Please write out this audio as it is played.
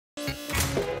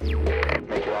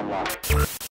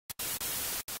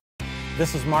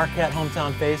This is Marquette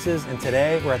Hometown Faces, and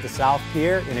today we're at the South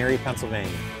Pier in Erie,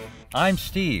 Pennsylvania. I'm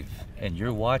Steve, and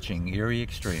you're watching Erie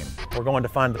Extreme. We're going to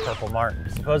find the purple martin.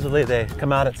 Supposedly they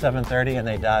come out at 7:30 and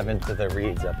they dive into the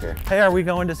reeds up here. Hey, are we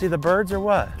going to see the birds or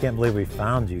what? Can't believe we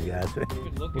found you guys.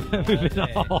 We've been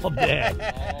all day.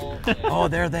 Oh,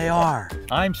 there they are.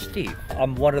 I'm Steve.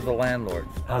 I'm one of the landlords.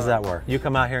 How's that work? You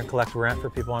come out here and collect rent for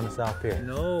people on the South Pier?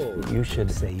 No. You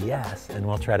should say yes, and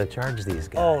we'll try to charge these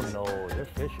guys. Oh no, they're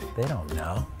fishing. They don't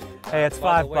know. Hey, it's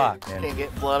 $5. Can't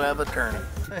get blood out of a turnip.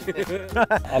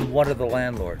 I'm one of the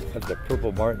landlords of the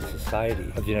Purple Martin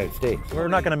Society of the United States. We're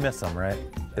not gonna miss them, right?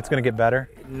 It's gonna get better?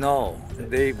 No,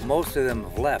 most of them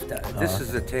have left. This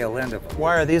is the tail end of them.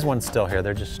 Why are these ones still here?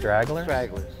 They're just stragglers?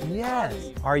 Stragglers.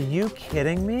 Yes. Are you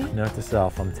kidding me? Note to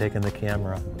self, I'm taking the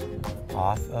camera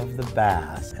off of the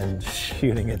bass and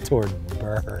shooting it toward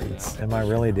birds. Am I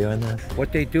really doing this?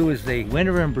 What they do is they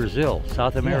winter in Brazil,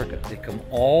 South America. They come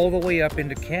all the way up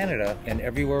into Canada and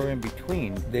everywhere in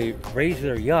between. They raise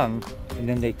their young and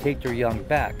then they take their young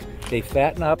back. They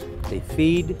fatten up, they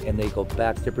feed, and they go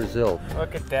back to Brazil.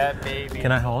 Look at that baby.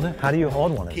 Can I hold it? How do you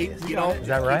hold one of these? You know, is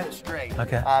that right? Keep it straight.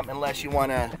 Okay. Unless you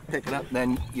want to pick it up,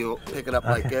 then you'll pick it up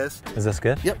like this. Is this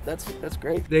good? Yep, that's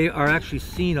great. They are actually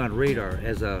seen on radar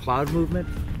as a cloud movement.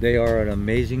 They are an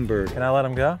amazing bird. Can I let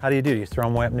them go? How do you do? You throw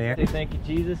them way up in the air? Say thank you,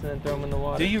 Jesus, and then throw them in the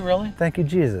water. Do you really? Thank you,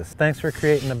 Jesus. Thanks for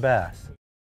creating the bass.